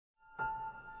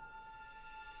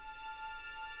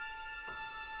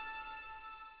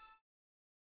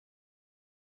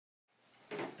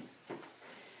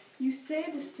You say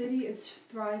the city is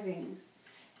thriving.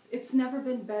 It's never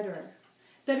been better.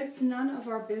 That it's none of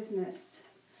our business.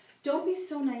 Don't be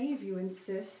so naive, you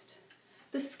insist.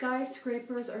 The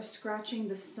skyscrapers are scratching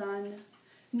the sun.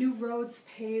 New roads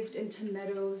paved into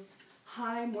meadows.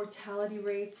 High mortality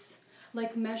rates,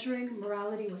 like measuring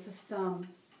morality with a thumb.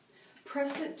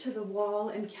 Press it to the wall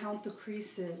and count the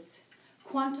creases.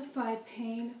 Quantify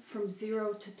pain from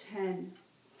 0 to 10.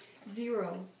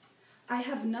 0. I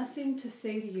have nothing to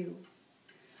say to you.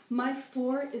 My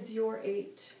 4 is your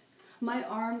 8. My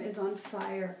arm is on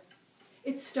fire.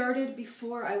 It started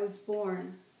before I was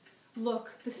born.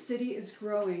 Look, the city is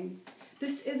growing.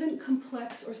 This isn't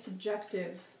complex or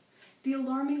subjective. The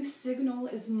alarming signal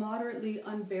is moderately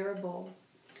unbearable.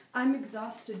 I'm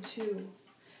exhausted too.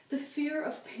 The fear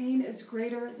of pain is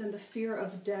greater than the fear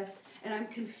of death, and I'm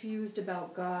confused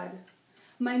about God.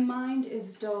 My mind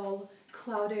is dull,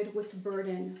 clouded with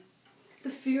burden. The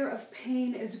fear of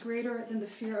pain is greater than the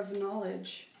fear of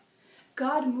knowledge.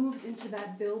 God moved into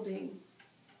that building.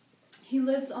 He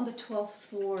lives on the 12th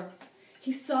floor.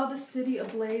 He saw the city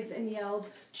ablaze and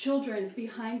yelled, "Children,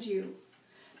 behind you."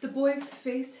 The boy's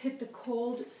face hit the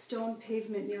cold stone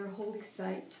pavement near a holy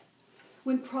site.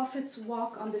 When prophets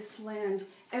walk on this land,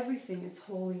 everything is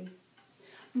holy.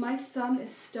 My thumb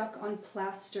is stuck on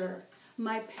plaster.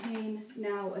 My pain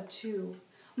now a 2.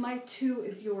 My 2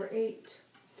 is your 8.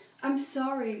 I'm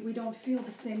sorry we don't feel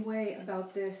the same way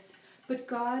about this, but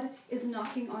God is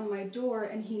knocking on my door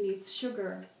and he needs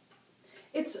sugar.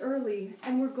 It's early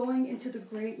and we're going into the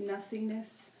great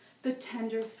nothingness, the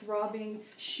tender throbbing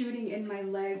shooting in my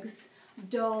legs,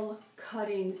 dull,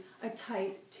 cutting, a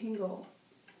tight tingle.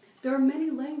 There are many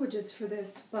languages for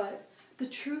this, but the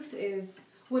truth is,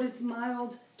 what is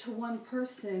mild to one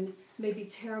person may be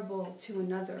terrible to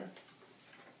another.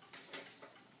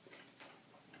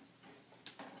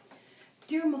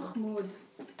 Dear Mahmoud,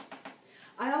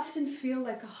 I often feel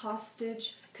like a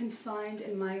hostage confined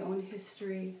in my own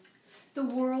history. The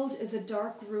world is a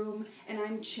dark room and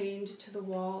I'm chained to the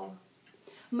wall.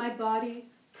 My body,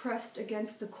 pressed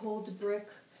against the cold brick,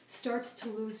 starts to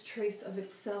lose trace of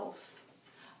itself.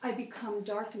 I become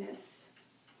darkness.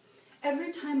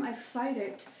 Every time I fight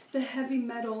it, the heavy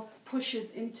metal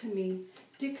pushes into me,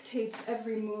 dictates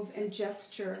every move and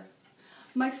gesture.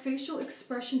 My facial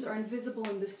expressions are invisible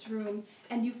in this room,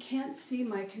 and you can't see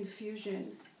my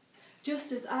confusion,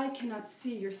 just as I cannot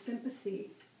see your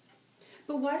sympathy.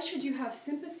 But why should you have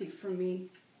sympathy for me?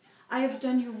 I have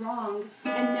done you wrong,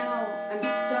 and now I'm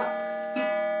stuck.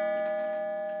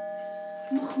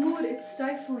 Mahmoud, it's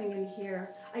stifling in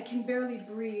here. I can barely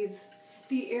breathe.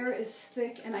 The air is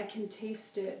thick and I can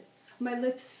taste it. My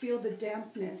lips feel the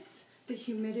dampness, the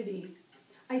humidity.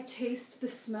 I taste the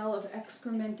smell of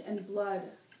excrement and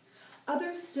blood.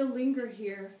 Others still linger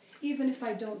here, even if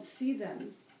I don't see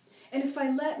them. And if I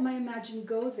let my imagination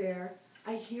go there,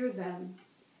 I hear them.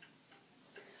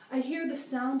 I hear the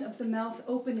sound of the mouth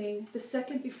opening the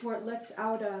second before it lets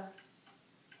out a...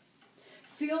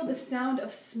 Feel the sound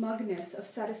of smugness, of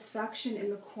satisfaction in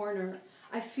the corner.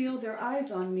 I feel their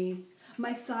eyes on me.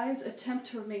 My thighs attempt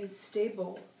to remain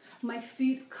stable. My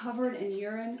feet covered in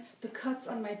urine, the cuts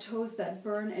on my toes that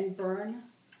burn and burn.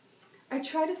 I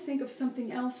try to think of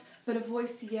something else, but a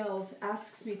voice yells,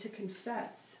 asks me to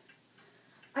confess.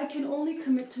 I can only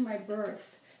commit to my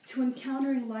birth, to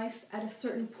encountering life at a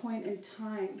certain point in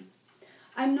time.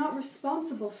 I'm not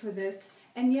responsible for this,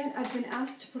 and yet I've been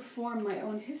asked to perform my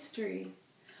own history.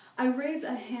 I raise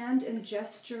a hand and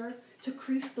gesture to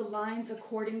crease the lines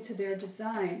according to their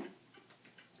design.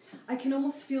 I can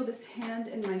almost feel this hand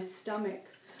in my stomach,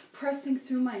 pressing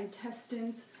through my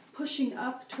intestines, pushing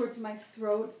up towards my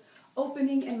throat,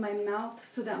 opening in my mouth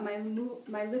so that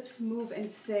my lips move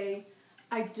and say,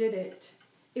 I did it.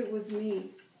 It was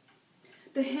me.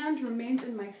 The hand remains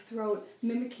in my throat,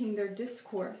 mimicking their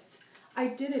discourse. I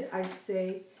did it, I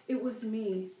say. It was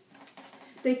me.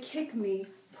 They kick me,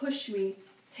 push me,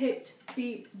 hit,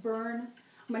 beat, burn.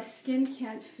 My skin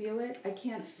can't feel it. I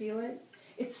can't feel it.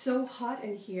 It's so hot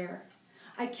in here.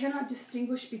 I cannot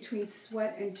distinguish between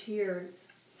sweat and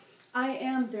tears. I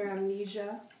am their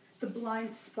amnesia, the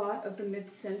blind spot of the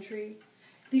mid-century,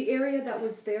 the area that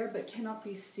was there but cannot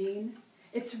be seen.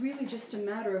 It's really just a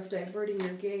matter of diverting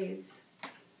your gaze.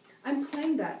 I'm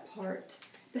playing that part,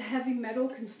 the heavy metal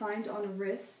confined on a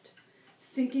wrist,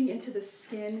 sinking into the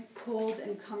skin, cold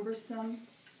and cumbersome.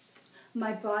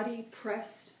 My body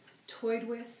pressed, toyed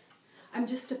with. I'm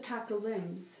just a pack of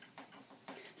limbs.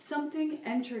 Something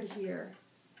entered here.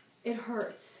 It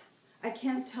hurts. I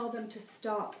can't tell them to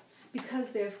stop because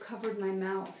they have covered my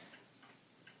mouth.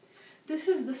 This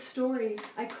is the story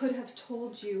I could have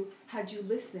told you had you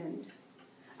listened.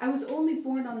 I was only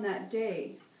born on that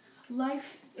day.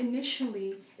 Life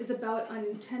initially is about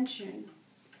unintention.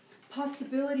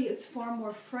 Possibility is far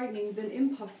more frightening than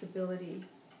impossibility.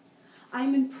 I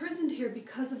am imprisoned here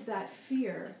because of that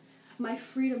fear. My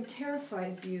freedom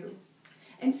terrifies you.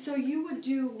 And so you would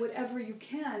do whatever you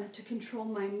can to control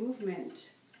my movement.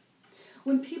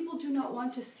 When people do not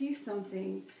want to see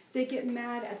something, they get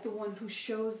mad at the one who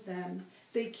shows them.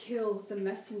 They kill the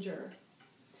messenger.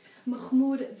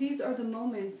 Mahmoud, these are the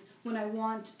moments when I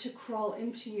want to crawl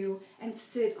into you and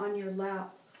sit on your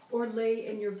lap or lay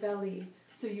in your belly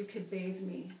so you could bathe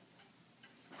me.